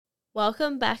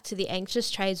Welcome back to the Anxious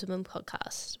Tradeswoman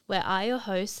podcast, where I, your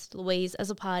host, Louise, as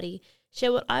a party,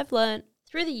 share what I've learned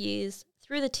through the years,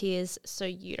 through the tears, so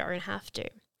you don't have to.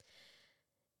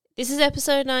 This is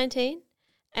episode 19,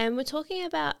 and we're talking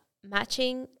about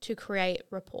matching to create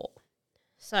rapport.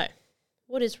 So,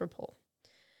 what is rapport?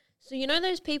 So, you know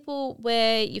those people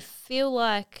where you feel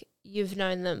like you've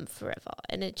known them forever,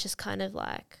 and it's just kind of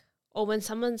like, or when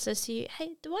someone says to you,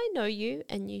 hey, do I know you?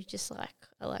 And you just are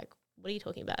like, what are you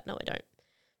talking about? No, I don't.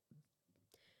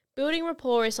 Building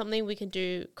rapport is something we can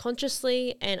do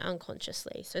consciously and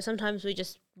unconsciously. So sometimes we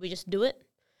just do it,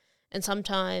 and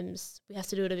sometimes we have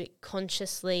to do it a bit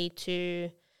consciously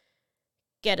to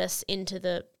get us into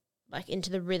the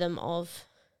rhythm of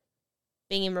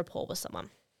being in rapport with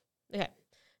someone. Okay.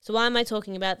 So why am I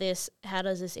talking about this? How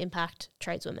does this impact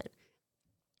tradeswomen?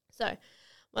 So,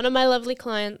 one of my lovely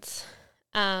clients,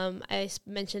 I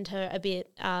mentioned her a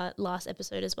bit last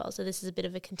episode as well, so this is a bit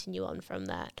of a continue on from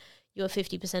that. You're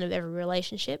 50% of every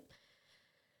relationship.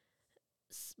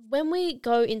 When we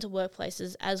go into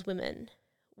workplaces as women,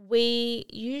 we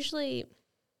usually,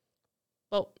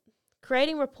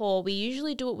 creating rapport, we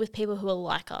usually do it with people who are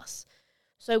like us.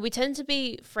 So we tend to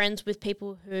be friends with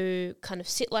people who kind of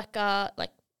sit like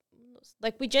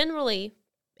we generally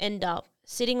end up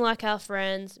sitting like our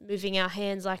friends, moving our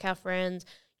hands like our friends,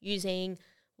 using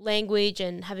language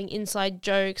and having inside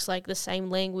jokes like the same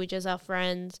language as our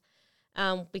friends.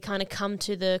 We kind of come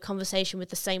to the conversation with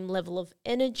the same level of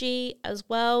energy as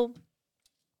well.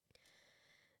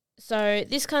 So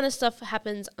this kind of stuff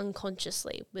happens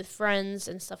unconsciously with friends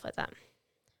and stuff like that.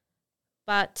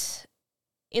 But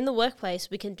in the workplace,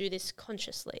 we can do this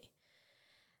consciously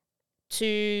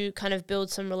to kind of build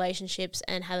some relationships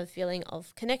and have a feeling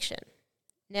of connection.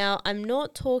 Now, I'm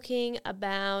not talking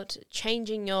about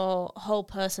changing your whole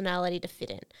personality to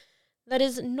fit in. That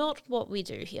is not what we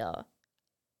do here.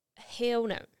 Hell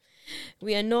no.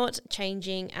 We are not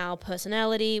changing our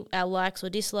personality, our likes or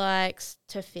dislikes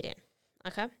to fit in.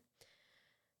 Okay?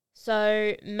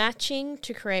 So, matching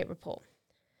to create rapport.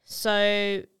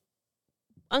 So,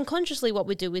 unconsciously what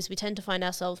we do is we tend to find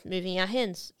ourselves moving our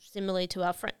hands similarly to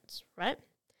our friends, right?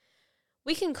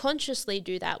 We can consciously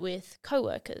do that with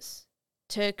coworkers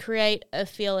to create a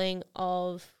feeling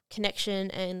of connection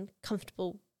and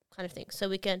comfortable kind of thing. So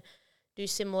we can do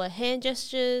similar hand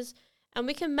gestures and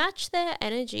we can match their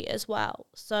energy as well.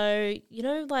 So, you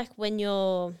know, like when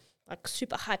you're like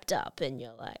super hyped up and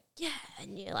you're like, yeah,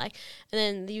 and you're like,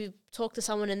 and then you talk to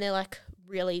someone and they're like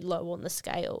really low on the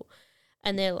scale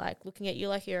and they're like looking at you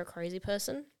like you're a crazy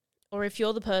person. Or if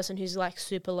you're the person who's like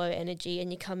super low energy and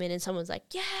you come in and someone's like,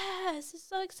 yeah, this is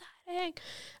so exciting.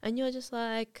 And you're just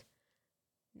like,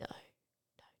 no.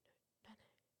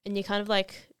 And you kind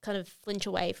of flinch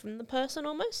away from the person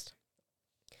almost.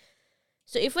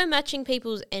 So if we're matching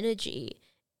people's energy,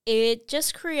 it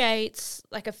just creates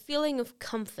like a feeling of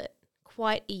comfort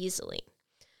quite easily.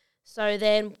 So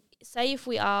then say if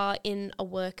we are in a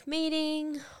work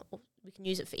meeting, or we can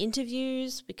use it for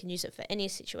interviews, we can use it for any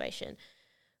situation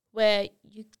where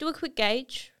you do a quick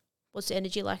gauge. What's the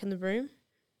energy like in the room?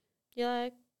 You're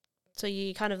like, so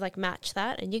you kind of like match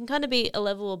that and you can kind of be a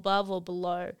level above or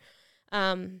below.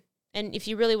 And if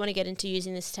you really want to get into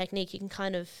using this technique, you can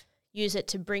kind of use it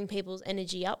to bring people's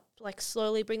energy up, like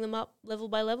slowly bring them up level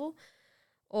by level,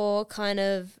 or kind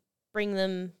of bring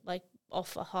them like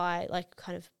off a high, like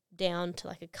kind of down to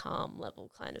like a calm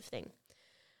level kind of thing.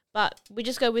 But we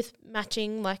just go with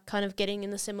matching, like kind of getting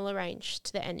in the similar range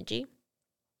to the energy.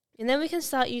 And then we can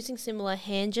start using similar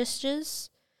hand gestures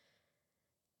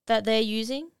that they're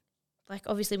using. Like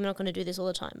obviously we're not going to do this all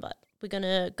the time, but we're going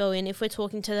to go in if we're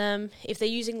talking to them. If they're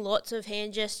using lots of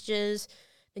hand gestures,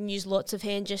 then use lots of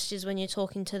hand gestures when you're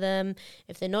talking to them.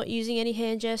 If they're not using any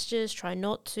hand gestures, try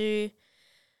not to.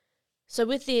 So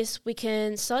with this, we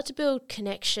can start to build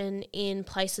connection in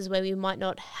places where we might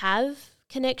not have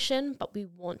connection, but we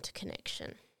want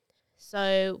connection.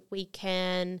 So we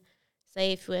can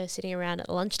say if we're sitting around at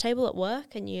a lunch table at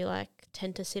work and you like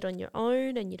tend to sit on your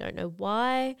own and you don't know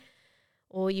why,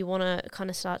 or you want to kind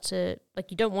of start to,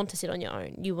 like you don't want to sit on your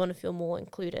own, you want to feel more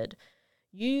included.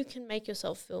 You can make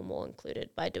yourself feel more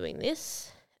included by doing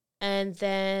this, and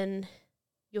then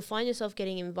you'll find yourself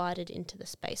getting invited into the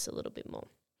space a little bit more.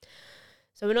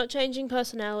 So we're not changing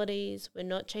personalities, we're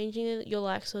not changing your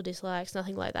likes or dislikes,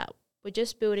 nothing like that. We're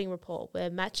just building rapport. We're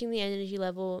matching the energy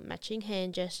level, matching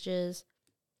hand gestures.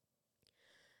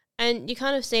 And you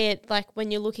kind of see it like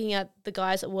when you're looking at the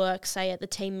guys at work, say at the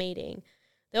team meeting,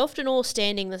 they're often all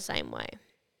standing the same way.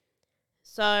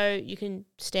 So you can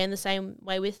stand the same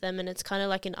way with them, and it's kind of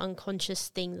like an unconscious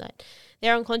thing that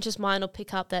their unconscious mind will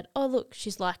pick up that, oh, look,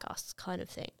 she's like us kind of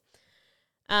thing.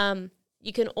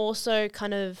 You can also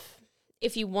kind of,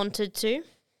 if you wanted to,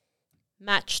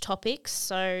 match topics.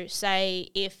 So say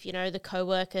if, the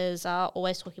co-workers are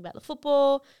always talking about the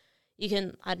football, you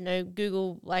can, I don't know,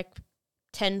 Google like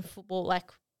 10 football,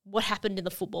 like what happened in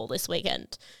the football this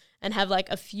weekend, and have like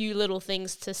a few little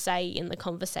things to say in the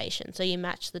conversation. So you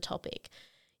match the topic.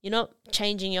 You're not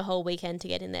changing your whole weekend to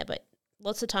get in there, but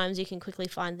lots of times you can quickly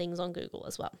find things on Google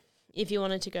as well, if you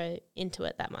wanted to go into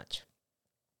it that much.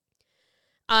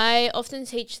 I often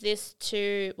teach this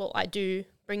I do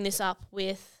bring this up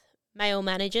with male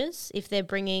managers if they're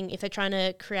trying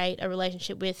to create a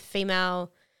relationship with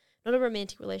female, not a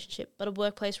romantic relationship, but a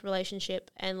workplace relationship,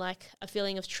 and like a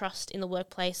feeling of trust in the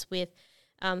workplace with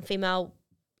female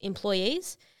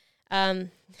employees.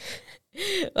 When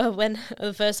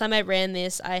the first time I ran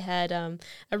this, I had a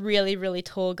really, really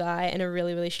tall guy and a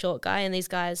really, really short guy, and these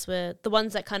guys were the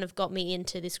ones that kind of got me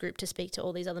into this group to speak to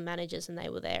all these other managers, and they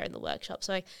were there in the workshop.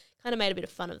 So I kind of made a bit of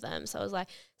fun of them. So I was like,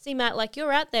 see, Matt, like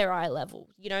you're at their eye level.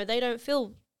 They don't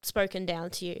feel spoken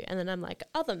down to you. And then I'm like,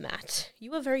 other Matt,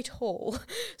 you are very tall.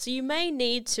 So you may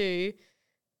need to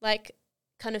like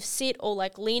kind of sit or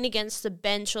like lean against a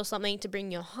bench or something to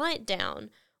bring your height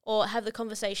down, or have the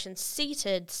conversation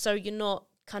seated so you're not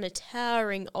kind of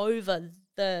towering over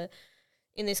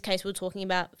in this case we're talking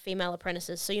about female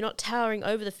apprentices, so you're not towering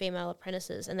over the female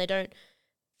apprentices and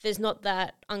there's not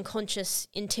that unconscious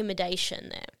intimidation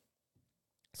there.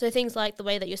 So things like the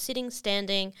way that you're sitting,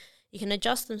 standing, you can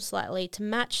adjust them slightly to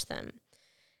match them.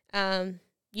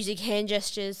 Using hand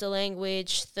gestures, the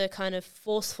language, the kind of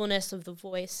forcefulness of the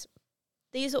voice.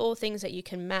 These are all things that you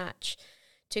can match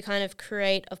to kind of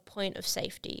create a point of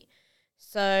safety.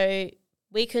 So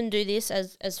we can do this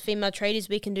as female tradies,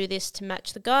 we can do this to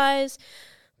match the guys.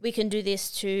 We can do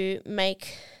this to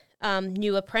make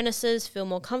new apprentices feel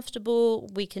more comfortable.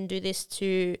 We can do this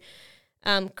to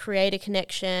create a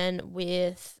connection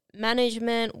with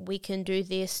management. We can do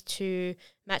this to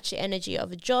match the energy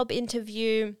of a job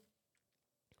interview.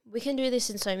 We can do this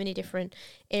in so many different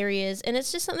areas, and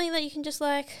it's just something that you can just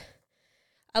I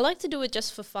like to do it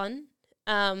just for fun.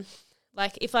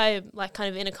 Like if I like kind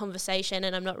of in a conversation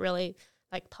and I'm not really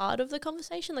like part of the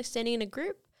conversation, like standing in a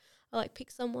group, I like pick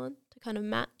someone to kind of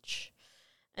match,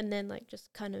 and then like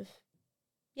just kind of,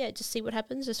 just see what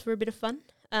happens just for a bit of fun.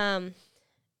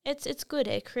 It's good.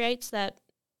 It creates that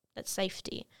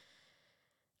safety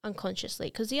unconsciously,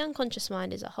 because the unconscious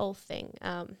mind is a whole thing.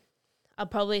 I'll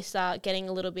probably start getting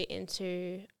a little bit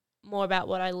into more about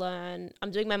what I learn.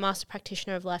 I'm doing my Master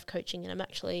Practitioner of Life Coaching, and I'm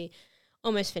actually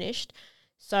almost finished.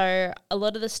 So a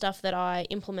lot of the stuff that I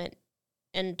implement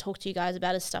and talk to you guys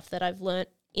about is stuff that I've learnt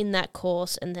in that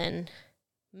course and then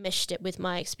meshed it with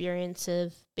my experience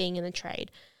of being in the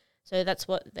trade. So that's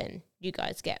what then you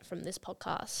guys get from this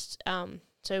podcast.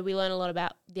 So we learn a lot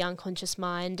about the unconscious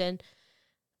mind, and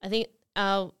I think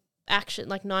our action,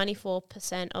 like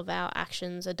 94% of our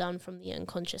actions are done from the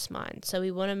unconscious mind. So we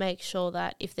want to make sure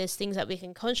that if there's things that we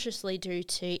can consciously do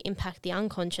to impact the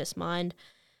unconscious mind,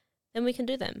 then we can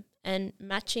do them. And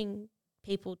matching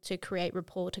people to create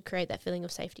rapport, to create that feeling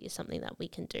of safety, is something that we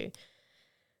can do.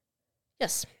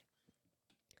 Yes.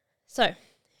 So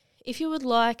if you would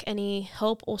like any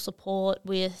help or support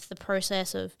with the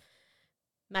process of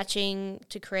matching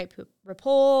to create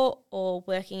rapport, or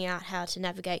working out how to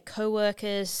navigate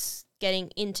co-workers, getting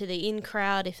into the in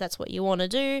crowd if that's what you want to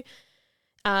do,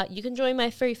 you can join my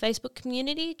free Facebook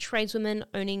community, Tradeswomen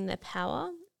Owning Their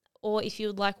Power. Or if you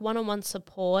would like one-on-one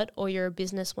support, or you're a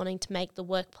business wanting to make the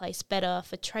workplace better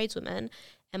for tradeswomen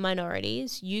and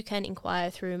minorities, you can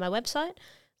inquire through my website,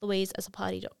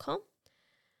 louiseasaparty.com.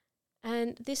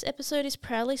 And this episode is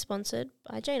proudly sponsored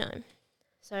by J9.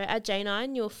 So at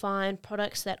J9, you'll find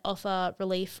products that offer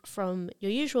relief from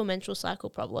your usual menstrual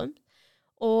cycle problems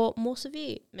or more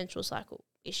severe menstrual cycle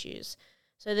issues.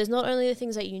 So there's not only the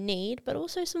things that you need, but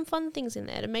also some fun things in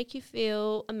there to make you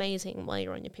feel amazing while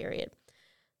you're on your period.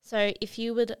 So if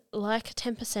you would like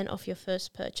 10% off your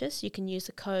first purchase, you can use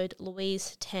the code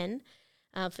Louise10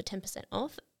 for 10%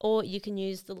 off, or you can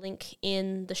use the link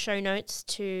in the show notes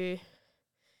to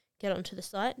get onto the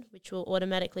site, which will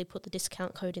automatically put the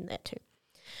discount code in there too.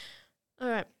 All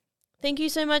right. Thank you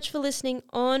so much for listening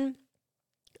on.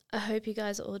 I hope you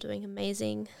guys are all doing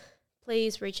amazing.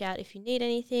 Please reach out if you need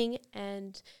anything,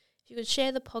 and if you could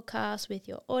share the podcast with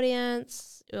your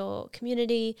audience, your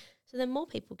community, so then more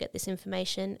people get this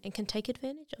information and can take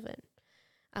advantage of it.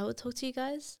 I will talk to you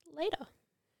guys later.